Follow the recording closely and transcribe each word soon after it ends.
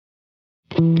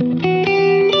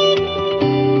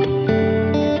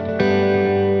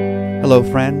Hello,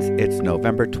 friends. It's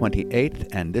November 28th,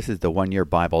 and this is the One Year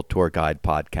Bible Tour Guide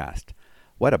podcast.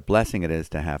 What a blessing it is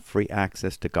to have free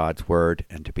access to God's Word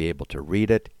and to be able to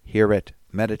read it, hear it,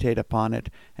 meditate upon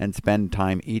it, and spend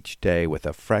time each day with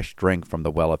a fresh drink from the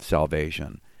well of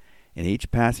salvation. In each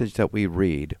passage that we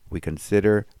read, we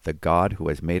consider the God who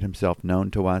has made himself known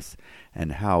to us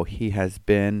and how he has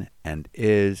been and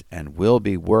is and will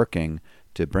be working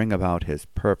to bring about his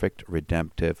perfect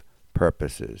redemptive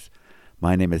purposes.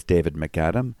 My name is David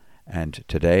MacAdam, and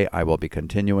today I will be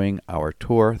continuing our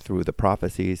tour through the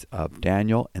prophecies of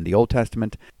Daniel in the Old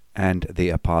Testament and the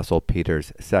Apostle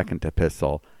Peter's second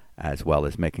epistle, as well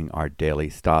as making our daily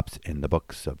stops in the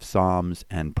books of Psalms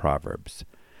and Proverbs.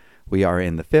 We are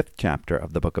in the 5th chapter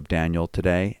of the book of Daniel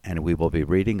today, and we will be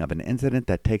reading of an incident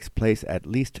that takes place at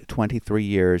least 23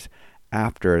 years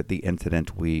after the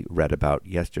incident we read about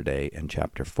yesterday in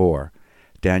chapter 4.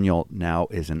 Daniel now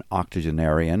is an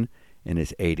octogenarian in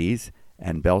his 80s,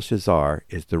 and Belshazzar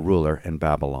is the ruler in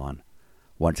Babylon.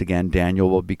 Once again, Daniel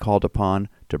will be called upon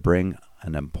to bring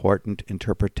an important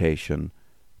interpretation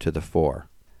to the fore.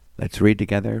 Let's read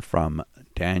together from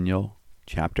Daniel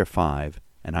chapter 5,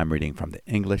 and I'm reading from the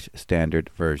English Standard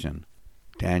Version.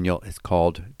 Daniel is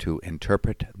called to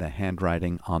interpret the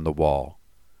handwriting on the wall.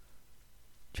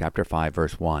 Chapter 5,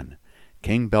 verse 1.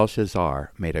 King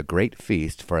Belshazzar made a great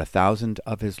feast for 1,000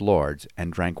 of his lords,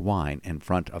 and drank wine in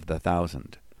front of the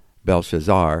 1,000.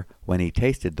 Belshazzar, when he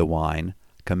tasted the wine,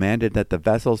 commanded that the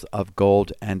vessels of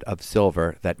gold and of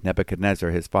silver that Nebuchadnezzar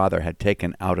his father had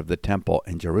taken out of the temple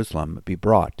in Jerusalem be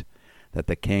brought, that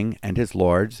the king and his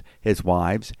lords, his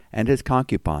wives, and his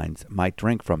concubines might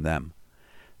drink from them.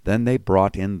 Then they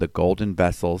brought in the golden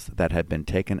vessels that had been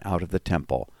taken out of the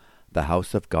temple, the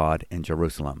house of God in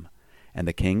Jerusalem. And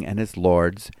the king and his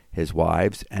lords, his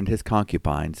wives, and his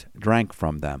concubines drank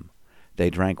from them. They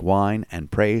drank wine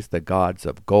and praised the gods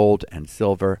of gold and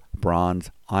silver, bronze,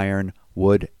 iron,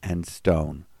 wood, and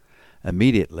stone.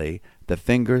 Immediately the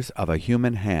fingers of a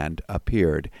human hand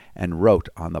appeared and wrote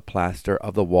on the plaster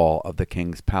of the wall of the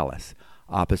king's palace,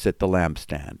 opposite the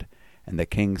lampstand. And the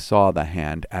king saw the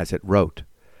hand as it wrote.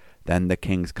 Then the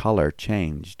king's color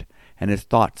changed, and his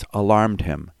thoughts alarmed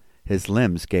him. His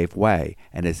limbs gave way,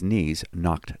 and his knees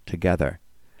knocked together.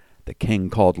 The king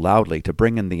called loudly to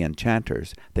bring in the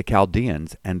enchanters, the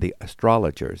Chaldeans, and the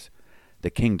astrologers.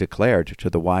 The king declared to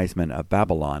the wise men of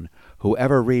Babylon,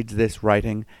 "Whoever reads this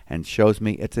writing and shows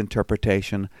me its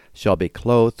interpretation shall be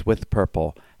clothed with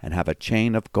purple, and have a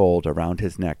chain of gold around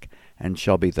his neck, and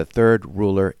shall be the third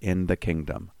ruler in the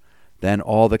kingdom." Then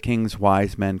all the king's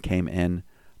wise men came in,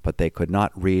 but they could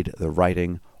not read the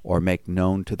writing or make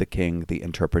known to the king the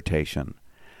interpretation.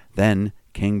 Then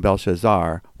King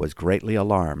Belshazzar was greatly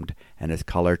alarmed, and his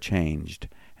color changed,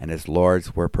 and his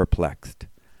lords were perplexed.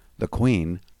 The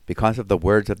queen, because of the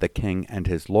words of the king and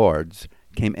his lords,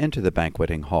 came into the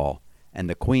banqueting hall, and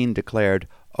the queen declared,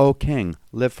 "O king,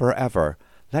 live forever.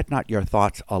 Let not your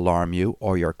thoughts alarm you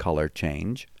or your color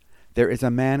change. There is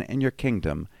a man in your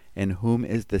kingdom in whom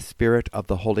is the spirit of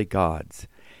the holy gods.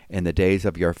 In the days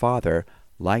of your father,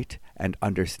 light and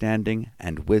understanding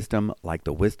and wisdom like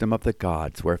the wisdom of the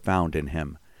gods were found in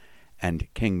him. And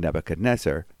King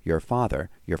Nebuchadnezzar, your father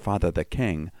the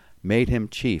king, made him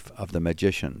chief of the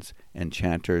magicians,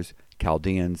 enchanters,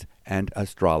 Chaldeans, and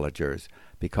astrologers,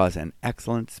 because an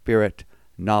excellent spirit,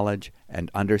 knowledge,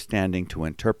 and understanding to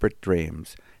interpret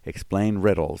dreams, explain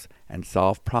riddles, and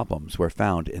solve problems were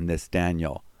found in this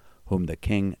Daniel, whom the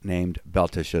king named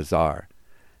Belteshazzar.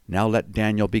 Now let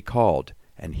Daniel be called,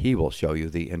 and he will show you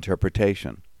the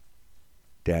interpretation."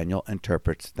 Daniel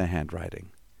interprets the handwriting.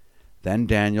 Then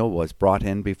Daniel was brought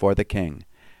in before the king,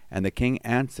 and the king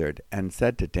answered and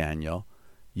said to Daniel,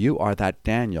 "You are that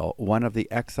Daniel, one of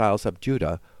the exiles of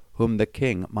Judah, whom the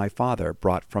king my father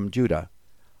brought from Judah.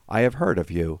 I have heard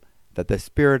of you, that the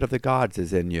spirit of the gods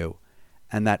is in you,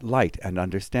 and that light and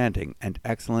understanding and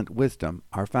excellent wisdom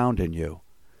are found in you.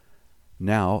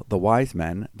 Now the wise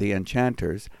men, the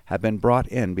enchanters, have been brought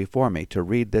in before me to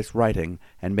read this writing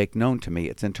and make known to me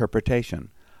its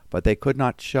interpretation, but they could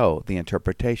not show the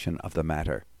interpretation of the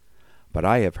matter. But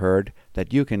I have heard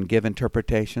that you can give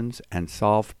interpretations and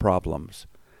solve problems.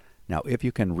 Now if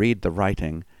you can read the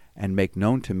writing and make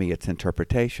known to me its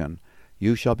interpretation,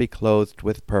 you shall be clothed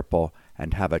with purple,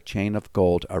 and have a chain of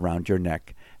gold around your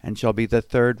neck, and shall be the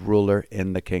third ruler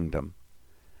in the kingdom."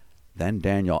 Then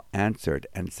Daniel answered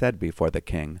and said before the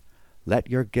king, "Let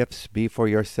your gifts be for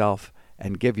yourself,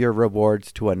 and give your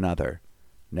rewards to another.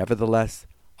 Nevertheless,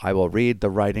 I will read the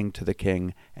writing to the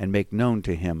king, and make known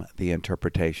to him the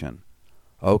interpretation.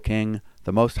 O king,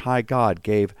 The Most High God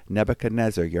gave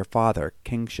Nebuchadnezzar your father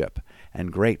kingship,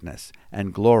 and greatness,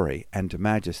 and glory, and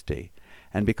majesty.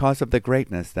 And because of the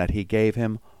greatness that he gave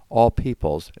him, all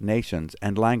peoples, nations,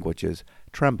 and languages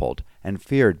trembled and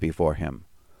feared before him.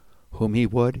 Whom he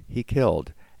would, he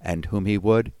killed, and whom he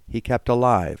would, he kept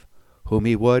alive. Whom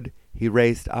he would, he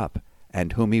raised up,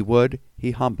 and whom he would,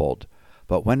 he humbled.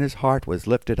 But when his heart was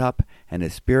lifted up, and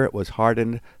his spirit was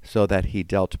hardened, so that he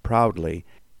dealt proudly,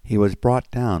 he was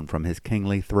brought down from his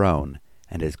kingly throne,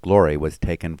 and his glory was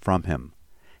taken from him.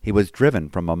 He was driven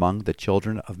from among the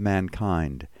children of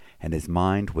mankind, and his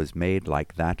mind was made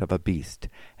like that of a beast,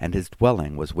 and his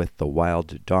dwelling was with the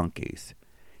wild donkeys.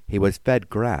 He was fed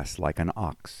grass like an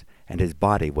ox, and his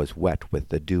body was wet with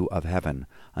the dew of heaven,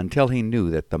 until he knew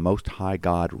that the Most High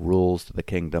God rules the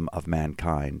kingdom of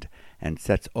mankind, and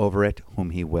sets over it whom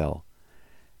he will.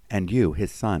 And you,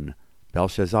 his son,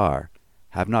 Belshazzar,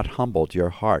 have not humbled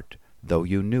your heart, though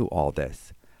you knew all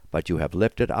this, but you have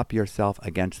lifted up yourself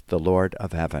against the Lord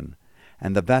of heaven,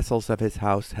 and the vessels of his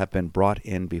house have been brought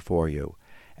in before you,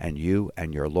 and you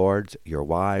and your lords, your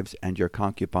wives, and your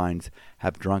concubines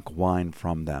have drunk wine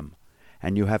from them.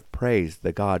 And you have praised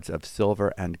the gods of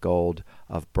silver and gold,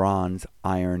 of bronze,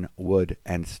 iron, wood,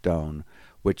 and stone,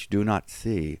 which do not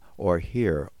see, or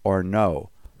hear, or know,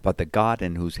 but the God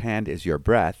in whose hand is your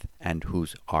breath, and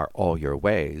whose are all your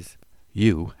ways,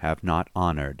 you have not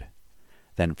honored.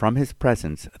 Then from his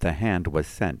presence the hand was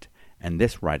sent, and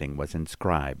this writing was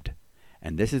inscribed.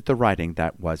 And this is the writing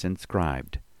that was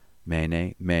inscribed: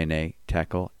 Mene, Mene,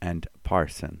 Tekel, and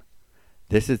Parsin.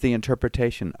 This is the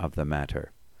interpretation of the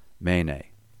matter. Mene,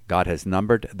 God has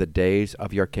numbered the days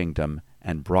of your kingdom,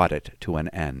 and brought it to an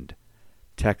end.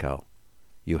 Tekel,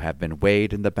 you have been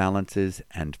weighed in the balances,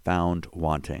 and found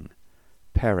wanting.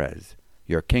 Perez,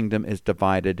 your kingdom is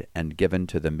divided, and given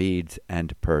to the Medes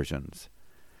and Persians.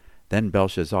 Then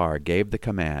Belshazzar gave the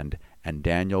command, and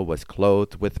Daniel was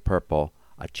clothed with purple,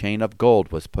 a chain of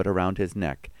gold was put around his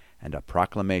neck, and a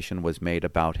proclamation was made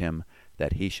about him,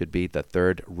 that he should be the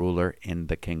third ruler in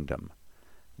the kingdom.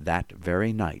 That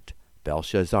very night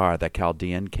Belshazzar the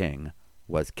Chaldean king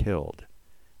was killed,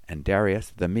 and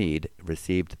Darius the Mede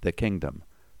received the kingdom,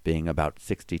 being about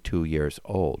 62 years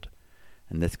old.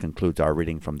 And this concludes our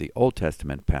reading from the Old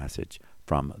Testament passage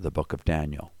from the book of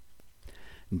Daniel.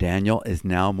 Daniel is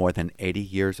now more than 80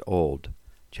 years old.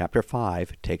 Chapter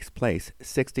 5 takes place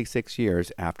 66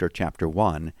 years after chapter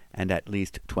 1 and at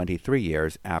least 23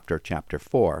 years after chapter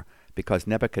 4, because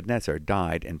Nebuchadnezzar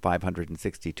died in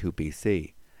 562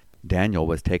 BC. Daniel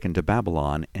was taken to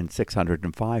Babylon in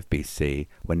 605 BC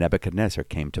when Nebuchadnezzar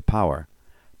came to power.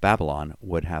 Babylon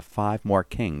would have 5 more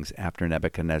kings after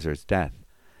Nebuchadnezzar's death.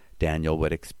 Daniel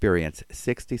would experience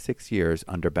 66 years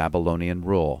under Babylonian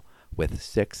rule, with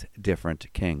 6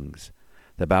 different kings.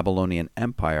 The Babylonian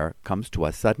Empire comes to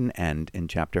a sudden end in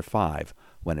chapter 5,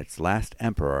 when its last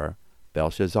emperor,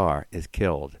 Belshazzar, is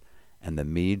killed, and the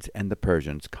Medes and the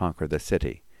Persians conquer the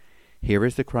city. Here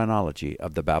is the chronology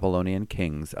of the Babylonian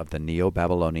kings of the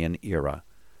Neo-Babylonian era,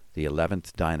 the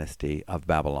 11th dynasty of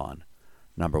Babylon.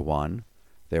 Number 1,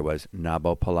 there was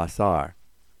Nabopolassar,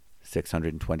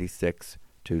 626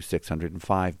 to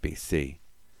 605 BC.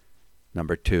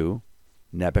 Number 2,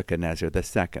 Nebuchadnezzar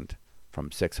II,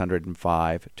 from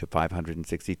 605 to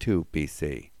 562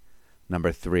 BC.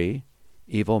 Number 3,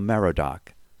 Evil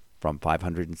Merodach, from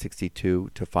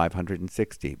 562 to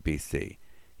 560 BC.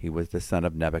 He was the son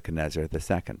of Nebuchadnezzar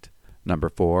II. Number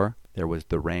 4, there was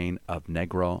the reign of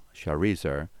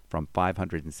Negro-Sharezer, from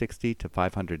 560 to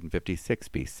 556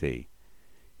 BC.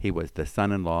 He was the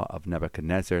son-in-law of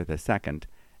Nebuchadnezzar II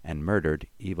and murdered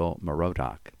Evil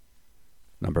Merodach.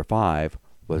 Number 5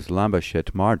 was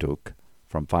Lambashit-Marduk,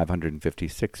 from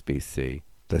 556 BC,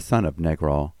 the son of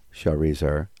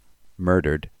Negro-Sharezer,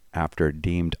 murdered after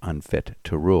deemed unfit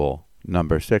to rule.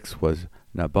 Number 6 was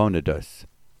Nabonidus,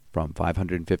 from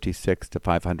 556 to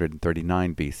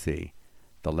 539 BC,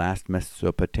 the last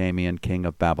Mesopotamian king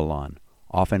of Babylon,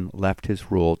 often left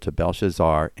his rule to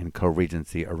Belshazzar in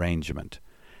co-regency arrangement.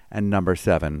 And number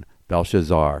 7,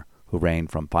 Belshazzar, who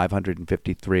reigned from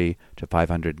 553 to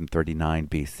 539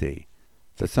 BC,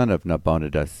 the son of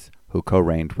Nabonidus, who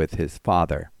co-reigned with his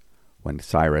father. When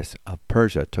Cyrus of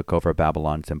Persia took over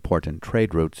Babylon's important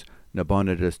trade routes,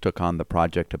 Nabonidus took on the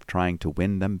project of trying to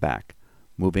win them back,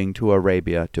 moving to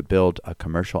Arabia to build a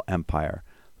commercial empire,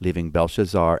 leaving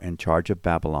Belshazzar in charge of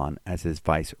Babylon as his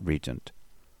vice-regent.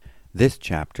 This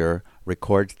chapter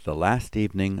records the last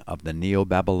evening of the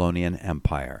Neo-Babylonian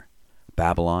Empire.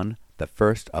 Babylon, the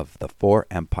first of the 4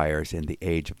 empires in the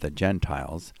age of the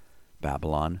Gentiles,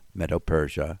 Babylon,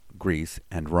 Medo-Persia, Greece,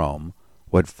 and Rome,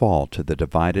 would fall to the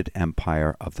divided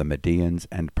empire of the Medians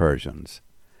and Persians.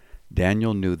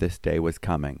 Daniel knew this day was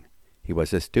coming. He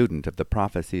was a student of the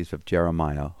prophecies of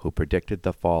Jeremiah, who predicted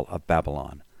the fall of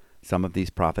Babylon. Some of these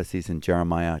prophecies in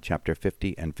Jeremiah chapter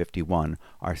 50 and 51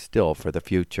 are still for the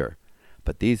future,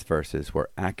 but these verses were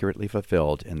accurately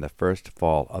fulfilled in the first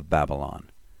fall of Babylon.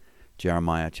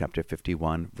 Jeremiah chapter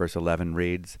 51 verse 11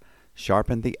 reads,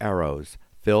 "Sharpen the arrows,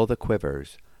 fill the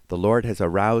quivers. The Lord has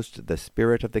aroused the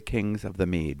spirit of the kings of the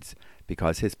Medes,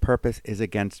 because his purpose is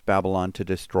against Babylon to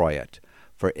destroy it.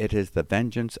 For it is the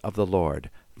vengeance of the Lord,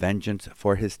 vengeance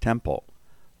for his temple.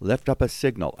 Lift up a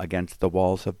signal against the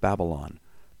walls of Babylon.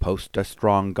 Post a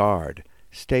strong guard.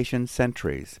 Station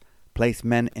sentries. Place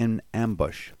men in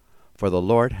ambush. For the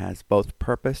Lord has both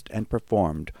purposed and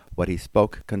performed what he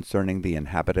spoke concerning the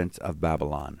inhabitants of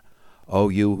Babylon. O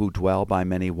you who dwell by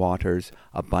many waters,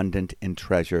 abundant in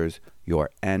treasures, your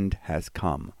end has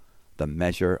come, the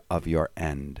measure of your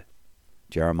end."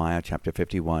 Jeremiah chapter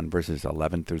 51, verses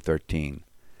 11 through 13.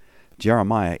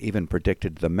 Jeremiah even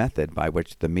predicted the method by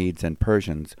which the Medes and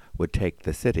Persians would take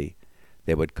the city.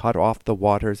 They would cut off the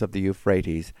waters of the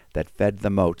Euphrates that fed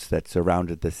the moats that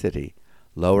surrounded the city,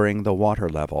 lowering the water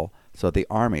level so the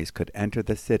armies could enter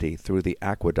the city through the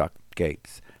aqueduct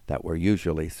gates that were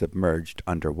usually submerged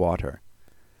under water.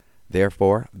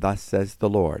 "Therefore, thus says the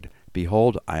Lord,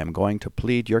 Behold, I am going to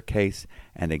plead your case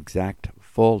and exact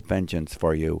full vengeance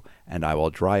for you, and I will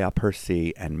dry up her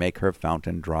sea and make her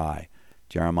fountain dry."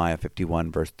 Jeremiah 51,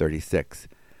 verse 36.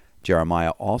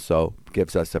 Jeremiah also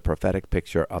gives us a prophetic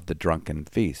picture of the drunken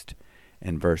feast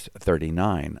in verse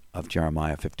 39 of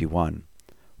Jeremiah 51.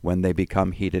 "When they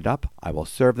become heated up, I will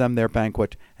serve them their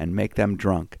banquet and make them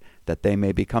drunk, that they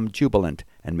may become jubilant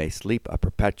and may sleep a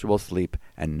perpetual sleep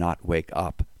and not wake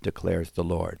up, declares the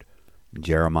Lord."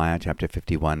 Jeremiah chapter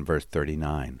 51, verse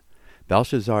 39.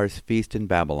 Belshazzar's feast in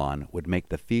Babylon would make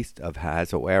the feast of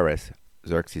Ahasuerus,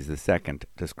 Xerxes II,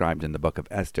 described in the book of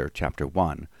Esther, chapter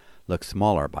 1, look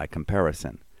smaller by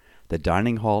comparison. The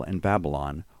dining hall in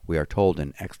Babylon, we are told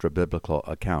in extra-biblical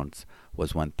accounts,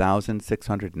 was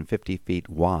 1,650 feet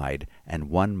wide and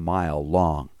 1 mile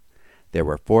long. There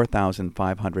were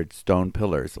 4,500 stone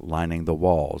pillars lining the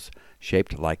walls,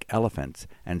 shaped like elephants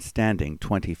and standing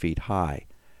 20 feet high.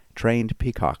 Trained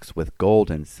peacocks with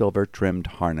gold and silver-trimmed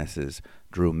harnesses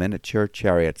drew miniature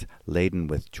chariots laden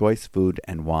with choice food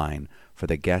and wine for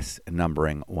the guests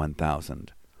numbering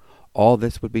 1,000. All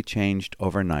this would be changed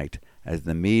overnight as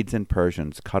the Medes and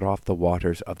Persians cut off the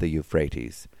waters of the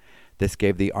Euphrates. This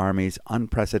gave the armies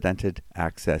unprecedented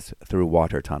access through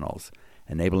water tunnels,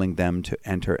 enabling them to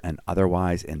enter an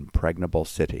otherwise impregnable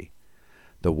city.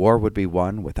 The war would be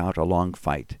won without a long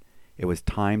fight. It was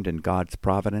timed in God's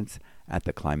providence at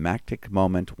the climactic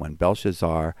moment when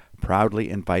Belshazzar proudly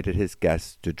invited his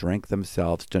guests to drink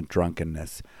themselves to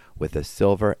drunkenness with the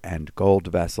silver and gold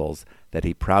vessels that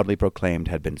he proudly proclaimed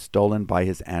had been stolen by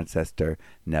his ancestor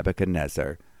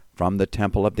Nebuchadnezzar from the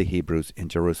temple of the Hebrews in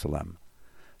Jerusalem.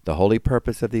 The holy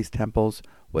purpose of these temples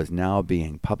was now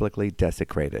being publicly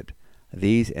desecrated.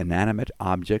 These inanimate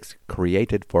objects,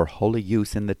 created for holy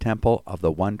use in the temple of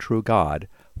the one true God,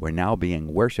 were now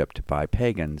being worshipped by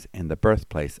pagans in the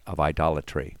birthplace of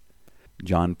idolatry.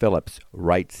 John Phillips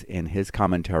writes in his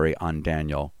commentary on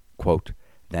Daniel, quote,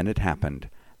 "Then it happened,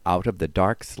 out of the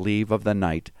dark sleeve of the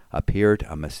night appeared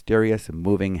a mysterious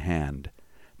moving hand.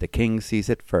 The king sees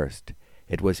it first.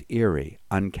 It was eerie,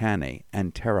 uncanny,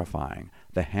 and terrifying,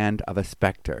 the hand of a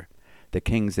specter. The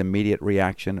king's immediate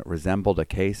reaction resembled a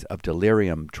case of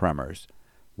delirium tremors,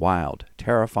 wild,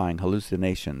 terrifying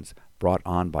hallucinations brought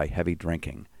on by heavy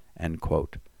drinking." End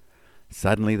quote.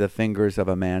 Suddenly the fingers of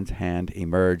a man's hand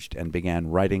emerged and began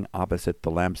writing opposite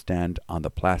the lampstand on the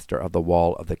plaster of the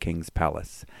wall of the king's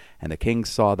palace, and the king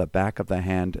saw the back of the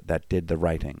hand that did the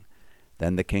writing.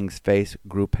 Then the king's face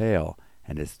grew pale,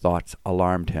 and his thoughts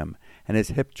alarmed him, and his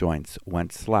hip joints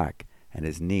went slack, and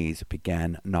his knees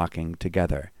began knocking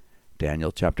together.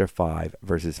 Daniel chapter 5,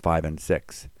 verses 5 and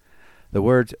 6. The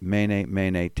words Mene,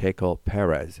 Mene, Tekel,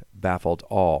 Peres baffled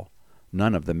all.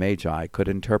 None of the Magi could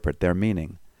interpret their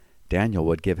meaning. Daniel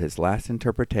would give his last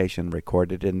interpretation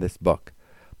recorded in this book,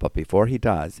 but before he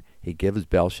does, he gives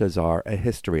Belshazzar a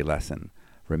history lesson,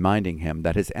 reminding him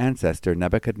that his ancestor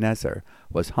Nebuchadnezzar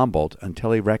was humbled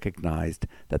until he recognized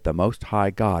that the Most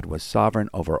High God was sovereign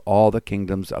over all the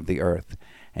kingdoms of the earth,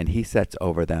 and he sets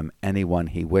over them anyone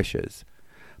he wishes.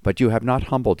 But you have not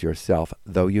humbled yourself,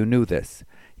 though you knew this.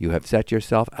 You have set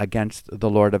yourself against the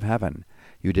Lord of heaven.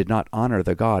 You did not honor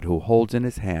the God who holds in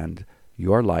his hand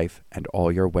your life and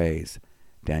all your ways.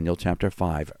 Daniel chapter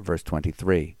 5, verse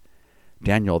 23.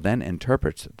 Daniel then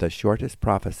interprets the shortest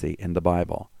prophecy in the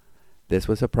Bible. This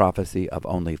was a prophecy of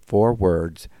only 4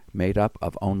 words made up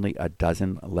of only a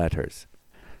dozen letters.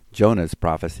 Jonah's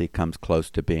prophecy comes close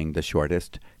to being the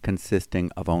shortest,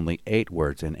 consisting of only 8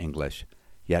 words in English.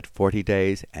 Yet 40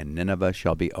 days, and Nineveh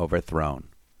shall be overthrown.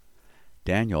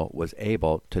 Daniel was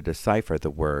able to decipher the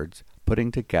words,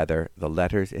 putting together the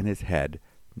letters in his head,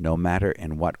 no matter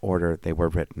in what order they were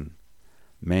written.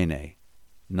 Mene,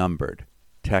 numbered,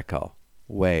 tekel,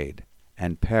 weighed,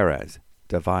 and Perez,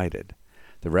 divided.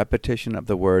 The repetition of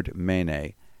the word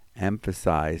Mene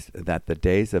emphasized that the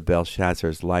days of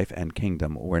Belshazzar's life and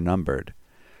kingdom were numbered.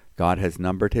 God has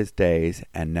numbered his days,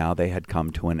 and now they had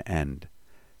come to an end.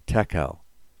 Tekel,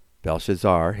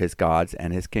 Belshazzar, his gods,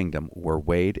 and his kingdom were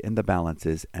weighed in the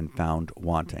balances and found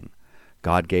wanting.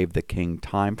 God gave the king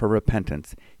time for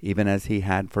repentance, even as he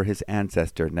had for his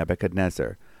ancestor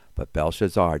Nebuchadnezzar. But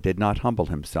Belshazzar did not humble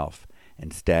himself.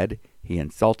 Instead, he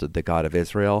insulted the God of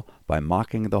Israel by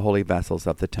mocking the holy vessels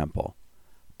of the temple.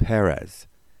 Perez,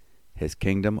 his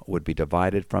kingdom would be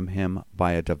divided from him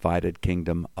by a divided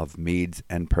kingdom of Medes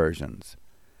and Persians.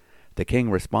 The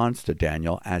king responds to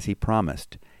Daniel as he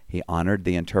promised. He honored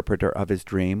the interpreter of his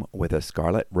dream with a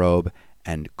scarlet robe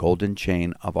and golden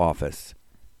chain of office.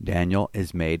 Daniel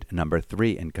is made number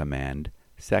 3 in command,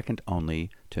 second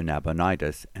only to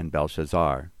Nabonidus and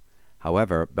Belshazzar.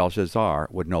 However, Belshazzar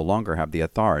would no longer have the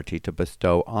authority to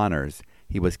bestow honors.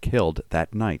 He was killed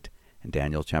that night, in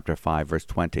Daniel chapter 5, verse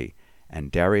 20,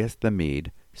 and Darius the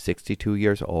Mede, 62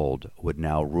 years old, would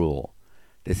now rule.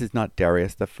 This is not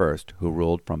Darius the First, who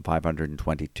ruled from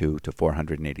 522 to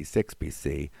 486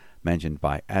 BC, mentioned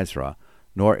by Ezra,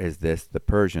 nor is this the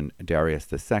Persian Darius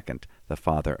the Second, the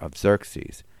father of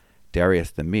Xerxes.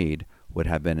 Darius the Mede would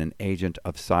have been an agent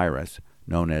of Cyrus,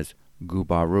 known as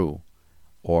Gubaru,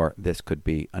 or this could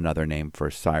be another name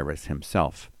for Cyrus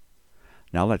himself.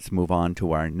 Now let's move on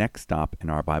to our next stop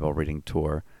in our Bible reading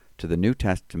tour, to the New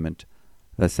Testament,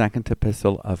 the second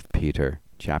epistle of Peter,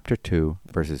 chapter 2,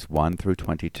 verses 1 through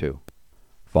 22.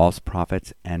 False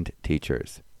prophets and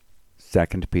teachers. 2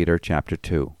 Peter chapter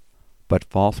 2. But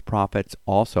false prophets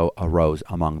also arose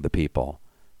among the people,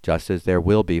 just as there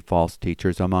will be false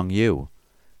teachers among you,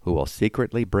 who will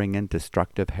secretly bring in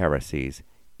destructive heresies,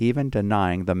 even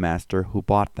denying the master who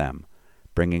bought them,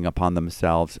 bringing upon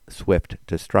themselves swift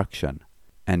destruction.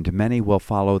 And many will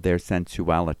follow their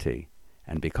sensuality,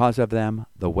 and because of them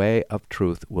the way of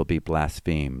truth will be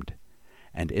blasphemed.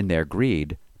 And in their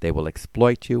greed they will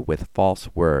exploit you with false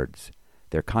words.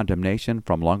 Their condemnation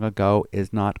from long ago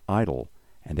is not idle,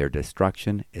 and their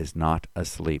destruction is not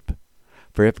asleep.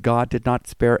 For if God did not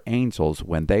spare angels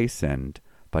when they sinned,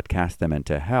 but cast them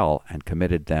into hell and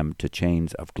committed them to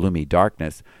chains of gloomy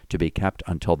darkness to be kept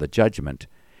until the judgment,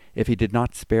 if he did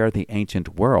not spare the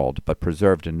ancient world, but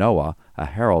preserved Noah, a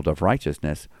herald of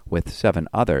righteousness, with 7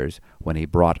 others, when he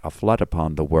brought a flood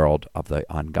upon the world of the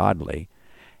ungodly,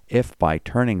 if by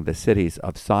turning the cities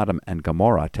of Sodom and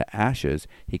Gomorrah to ashes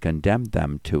he condemned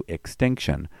them to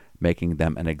extinction, making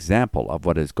them an example of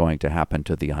what is going to happen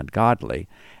to the ungodly,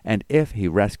 and if he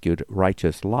rescued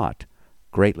righteous Lot,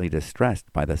 greatly distressed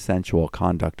by the sensual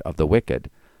conduct of the wicked,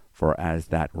 for as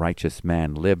that righteous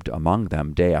man lived among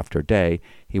them day after day,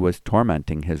 he was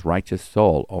tormenting his righteous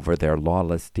soul over their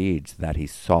lawless deeds that he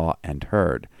saw and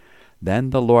heard.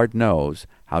 Then the Lord knows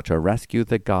how to rescue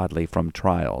the godly from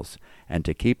trials, and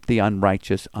to keep the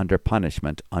unrighteous under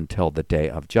punishment until the day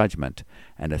of judgment,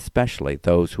 and especially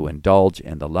those who indulge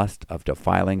in the lust of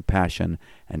defiling passion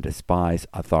and despise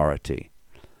authority.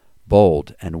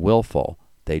 Bold and willful,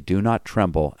 they do not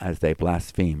tremble as they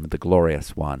blaspheme the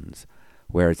glorious ones,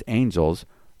 whereas angels,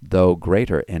 though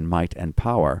greater in might and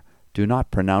power, do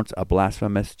not pronounce a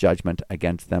blasphemous judgment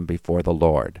against them before the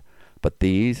Lord. But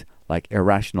these, like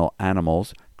irrational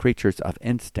animals, creatures of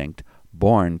instinct,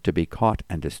 born to be caught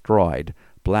and destroyed,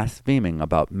 blaspheming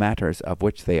about matters of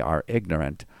which they are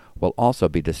ignorant, will also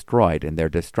be destroyed in their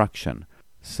destruction,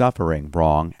 suffering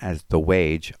wrong as the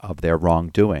wage of their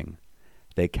wrongdoing.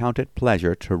 They count it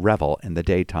pleasure to revel in the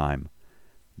daytime.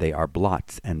 They are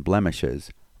blots and blemishes,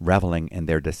 reveling in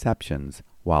their deceptions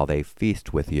while they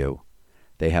feast with you.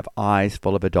 They have eyes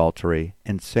full of adultery,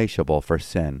 insatiable for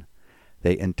sin.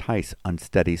 They entice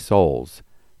unsteady souls.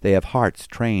 They have hearts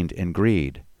trained in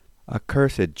greed.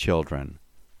 Accursed children,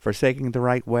 forsaking the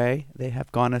right way, they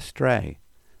have gone astray.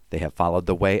 They have followed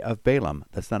the way of Balaam,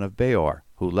 the son of Beor,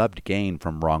 who loved gain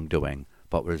from wrongdoing,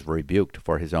 but was rebuked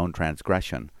for his own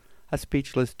transgression. A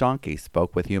speechless donkey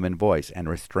spoke with human voice and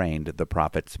restrained the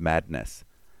prophet's madness.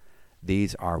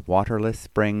 These are waterless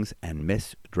springs and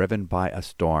mists driven by a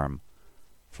storm.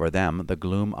 For them the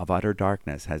gloom of utter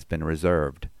darkness has been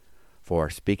reserved. For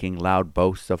speaking loud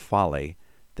boasts of folly,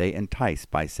 They entice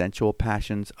by sensual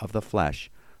passions of the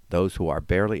flesh those who are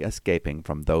barely escaping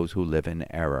from those who live in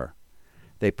error.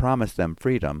 They promise them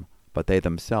freedom, but they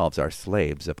themselves are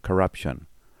slaves of corruption.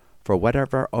 For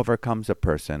whatever overcomes a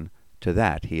person, to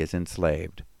that he is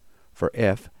enslaved. For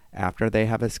if, after they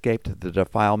have escaped the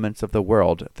defilements of the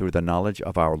world through the knowledge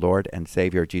of our Lord and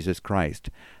Savior Jesus Christ,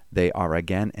 they are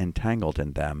again entangled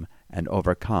in them and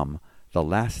overcome, the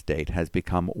last state has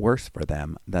become worse for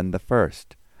them than the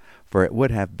first. For it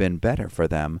would have been better for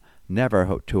them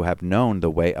never to have known the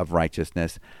way of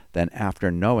righteousness than after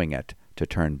knowing it to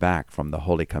turn back from the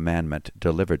holy commandment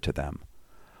delivered to them.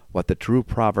 What the true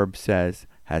proverb says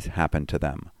has happened to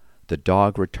them. The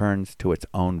dog returns to its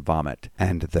own vomit,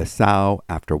 and the sow,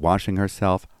 after washing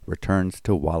herself, returns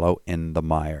to wallow in the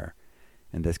mire.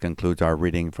 And this concludes our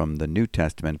reading from the New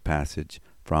Testament passage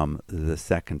from the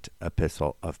second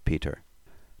epistle of Peter.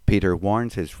 Peter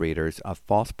warns his readers of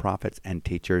false prophets and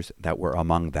teachers that were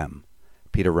among them.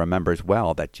 Peter remembers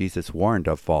well that Jesus warned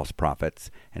of false prophets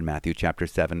in Matthew chapter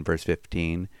 7, verse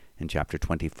 15, in chapter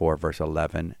 24, verse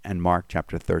 11, and Mark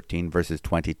chapter 13, verses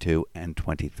 22 and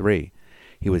 23.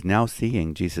 He was now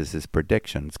seeing Jesus'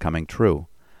 predictions coming true.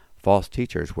 False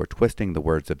teachers were twisting the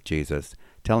words of Jesus,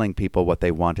 telling people what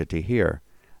they wanted to hear.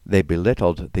 They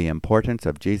belittled the importance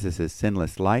of Jesus'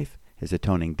 sinless life, his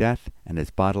atoning death, and his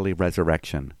bodily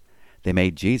resurrection. They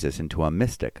made Jesus into a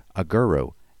mystic, a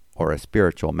guru, or a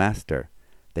spiritual master.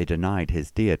 They denied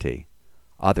his deity.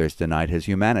 Others denied his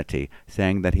humanity,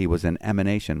 saying that he was an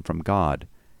emanation from God.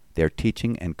 Their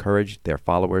teaching encouraged their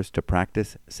followers to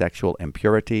practice sexual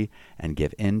impurity and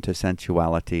give in to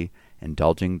sensuality,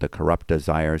 indulging the corrupt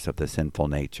desires of the sinful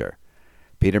nature.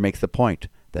 Peter makes the point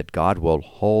that God will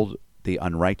hold the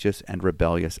unrighteous and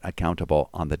rebellious accountable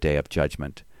on the day of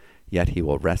judgment, yet he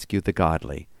will rescue the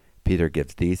godly. Peter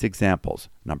gives these examples.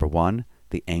 Number 1,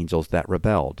 the angels that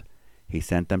rebelled. He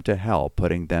sent them to hell,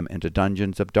 putting them into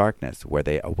dungeons of darkness where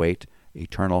they await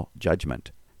eternal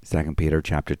judgment. 2 Peter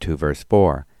chapter 2, verse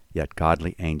 4, yet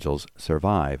godly angels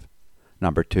survive.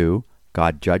 Number 2,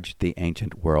 God judged the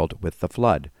ancient world with the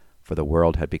flood, for the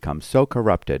world had become so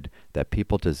corrupted that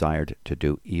people desired to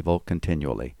do evil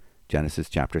continually. Genesis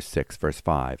chapter 6, verse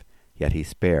 5, yet he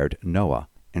spared Noah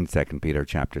in 2 Peter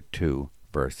chapter 2,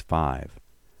 verse 5.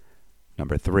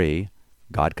 Number 3,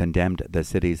 God condemned the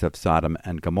cities of Sodom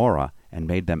and Gomorrah and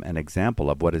made them an example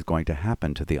of what is going to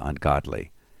happen to the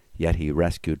ungodly. Yet he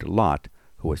rescued Lot,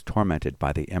 who was tormented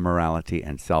by the immorality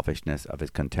and selfishness of his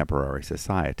contemporary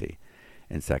society,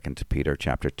 in 2 Peter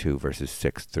chapter 2, verses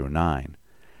 6 through 9.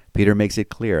 Peter makes it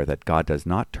clear that God does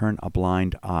not turn a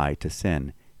blind eye to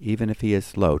sin, even if he is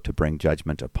slow to bring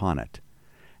judgment upon it,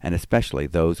 and especially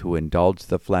those who indulge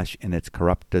the flesh in its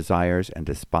corrupt desires and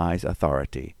despise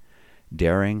authority.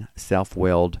 Daring,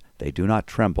 self-willed, they do not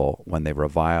tremble when they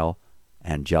revile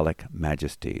angelic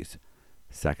majesties.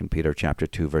 2 Peter chapter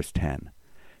 2, verse 10.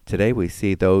 Today we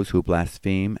see those who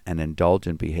blaspheme and indulge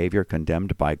in behavior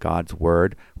condemned by God's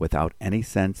word without any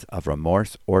sense of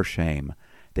remorse or shame.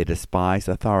 They despise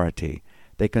authority.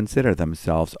 They consider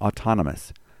themselves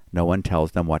autonomous. No one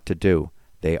tells them what to do.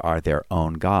 They are their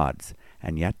own gods,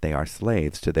 and yet they are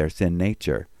slaves to their sin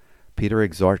nature. Peter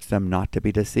exhorts them not to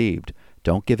be deceived.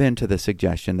 Don't give in to the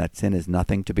suggestion that sin is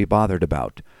nothing to be bothered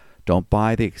about. Don't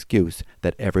buy the excuse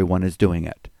that everyone is doing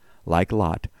it. Like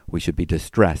Lot, we should be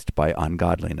distressed by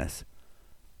ungodliness.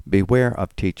 Beware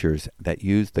of teachers that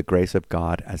use the grace of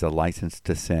God as a license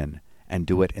to sin, and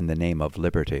do it in the name of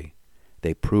liberty.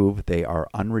 They prove they are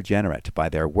unregenerate by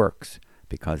their works,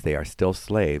 because they are still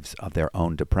slaves of their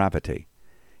own depravity.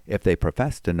 If they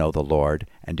profess to know the Lord,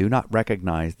 and do not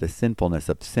recognize the sinfulness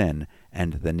of sin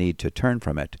and the need to turn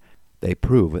from it, they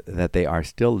prove that they are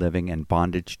still living in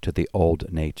bondage to the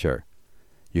old nature.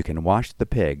 You can wash the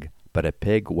pig, but a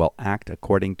pig will act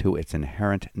according to its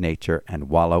inherent nature and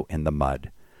wallow in the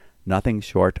mud. Nothing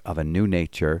short of a new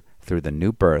nature through the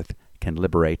new birth can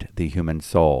liberate the human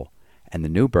soul, and the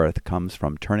new birth comes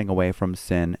from turning away from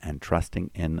sin and trusting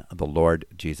in the Lord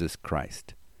Jesus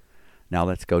Christ. Now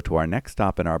let's go to our next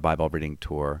stop in our Bible reading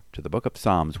tour, to the book of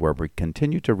Psalms, where we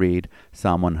continue to read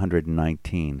Psalm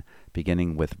 119,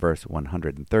 beginning with verse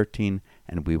 113,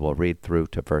 and we will read through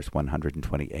to verse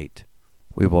 128.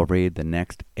 We will read the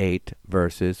next 8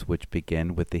 verses, which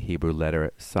begin with the Hebrew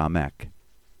letter Samek.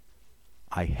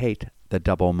 I hate the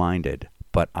double-minded,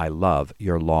 but I love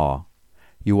your law.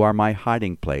 You are my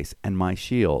hiding place and my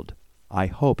shield. I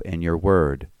hope in your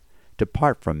word.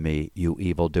 Depart from me, you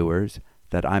evildoers,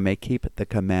 that I may keep the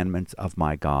commandments of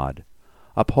my God.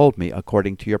 Uphold me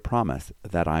according to your promise,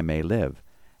 that I may live,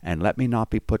 and let me not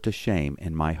be put to shame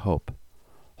in my hope.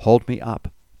 Hold me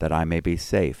up, that I may be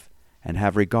safe, and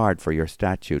have regard for your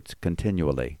statutes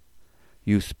continually.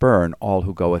 You spurn all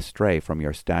who go astray from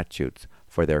your statutes,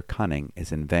 for their cunning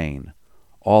is in vain.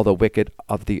 All the wicked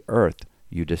of the earth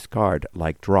you discard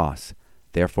like dross.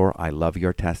 Therefore I love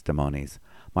your testimonies.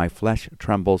 My flesh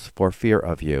trembles for fear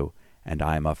of you, and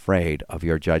I am afraid of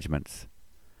your judgments.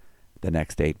 The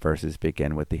next 8 verses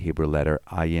begin with the Hebrew letter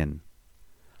ayin.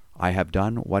 I have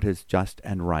done what is just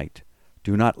and right.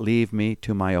 Do not leave me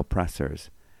to my oppressors.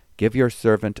 Give your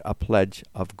servant a pledge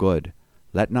of good.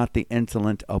 Let not the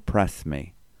insolent oppress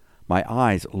me. My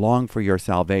eyes long for your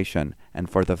salvation and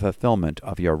for the fulfillment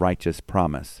of your righteous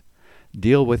promise.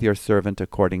 Deal with your servant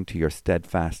according to your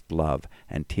steadfast love,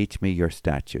 and teach me your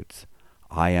statutes.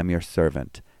 I am your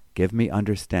servant. Give me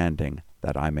understanding,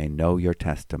 that I may know your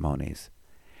testimonies.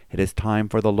 It is time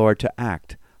for the Lord to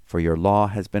act, for your law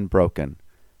has been broken.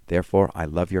 Therefore I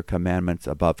love your commandments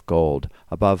above gold,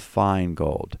 above fine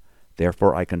gold.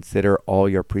 Therefore I consider all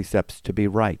your precepts to be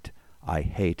right. I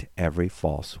hate every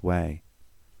false way.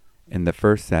 In the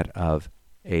first set of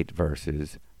 8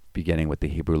 verses, beginning with the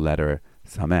Hebrew letter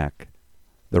samek,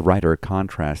 the writer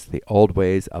contrasts the old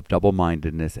ways of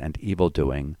double-mindedness and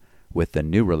evil-doing with the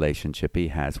new relationship he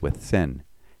has with sin.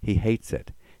 He hates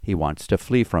it. He wants to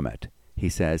flee from it. He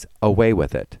says, away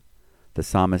with it. The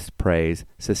psalmist prays,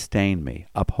 sustain me,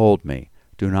 uphold me.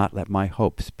 Do not let my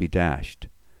hopes be dashed.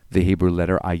 The Hebrew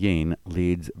letter ayin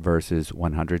leads verses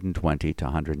 120 to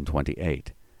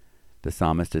 128. The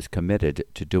psalmist is committed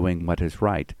to doing what is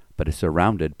right, but is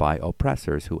surrounded by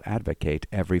oppressors who advocate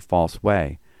every false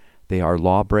way. They are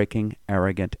law-breaking,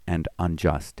 arrogant, and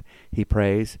unjust. He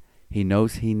prays, he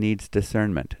knows he needs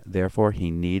discernment, therefore he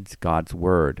needs God's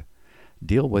word.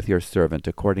 Deal with your servant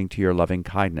according to your loving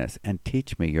kindness, and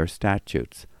teach me your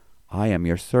statutes. I am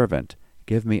your servant.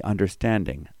 Give me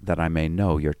understanding, that I may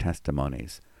know your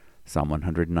testimonies. Psalm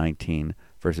 119,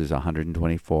 verses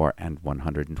 124 and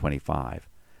 125.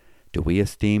 Do we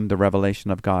esteem the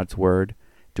revelation of God's word?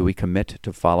 Do we commit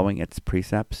to following its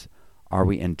precepts? Are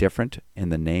we indifferent in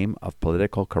the name of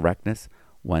political correctness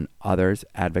when others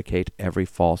advocate every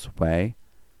false way?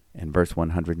 In verse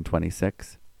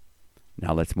 126.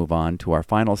 Now let's move on to our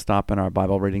final stop in our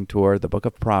Bible reading tour, the book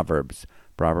of Proverbs.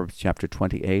 Proverbs chapter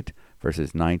 28,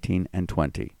 verses 19 and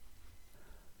 20.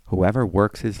 Whoever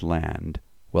works his land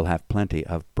will have plenty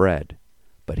of bread,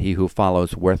 but he who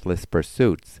follows worthless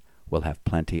pursuits will have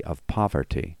plenty of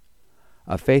poverty.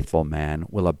 A faithful man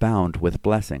will abound with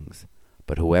blessings,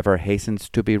 but whoever hastens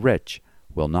to be rich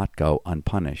will not go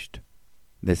unpunished.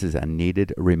 This is a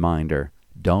needed reminder.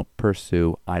 Don't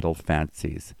pursue idle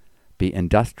fancies. Be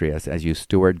industrious as you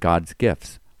steward God's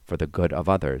gifts for the good of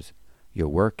others. Your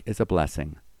work is a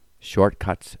blessing.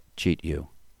 Shortcuts cheat you.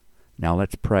 Now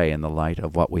let's pray in the light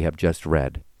of what we have just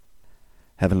read.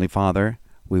 Heavenly Father,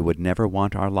 we would never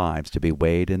want our lives to be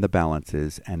weighed in the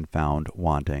balances and found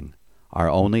wanting. Our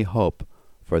only hope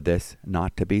for this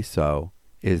not to be so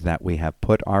is that we have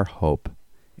put our hope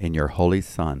in your Holy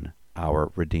Son,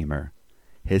 our Redeemer.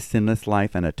 His sinless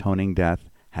life and atoning death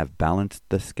have balanced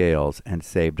the scales and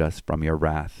saved us from your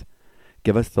wrath.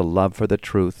 Give us the love for the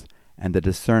truth and the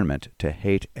discernment to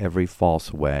hate every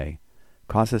false way.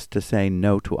 Cause us to say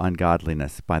no to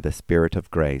ungodliness by the Spirit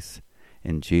of grace.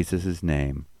 In Jesus'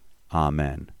 name,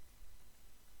 Amen.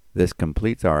 This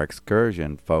completes our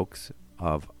excursion, folks,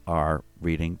 of our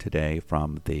reading today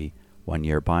from the One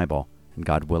Year Bible. And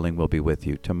God willing, we'll be with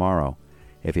you tomorrow.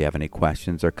 If you have any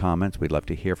questions or comments, we'd love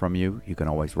to hear from you. You can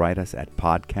always write us at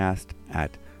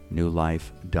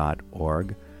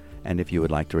podcast@newlife.org. And if you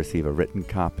would like to receive a written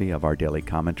copy of our daily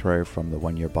commentary from the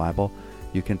One Year Bible,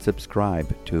 you can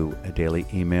subscribe to a daily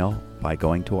email by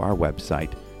going to our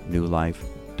website, newlife.org.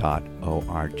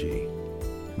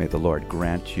 May the Lord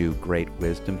grant you great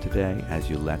wisdom today as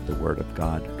you let the Word of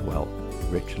God dwell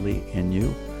richly in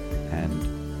you, and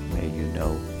may you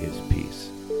know His peace.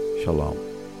 Shalom.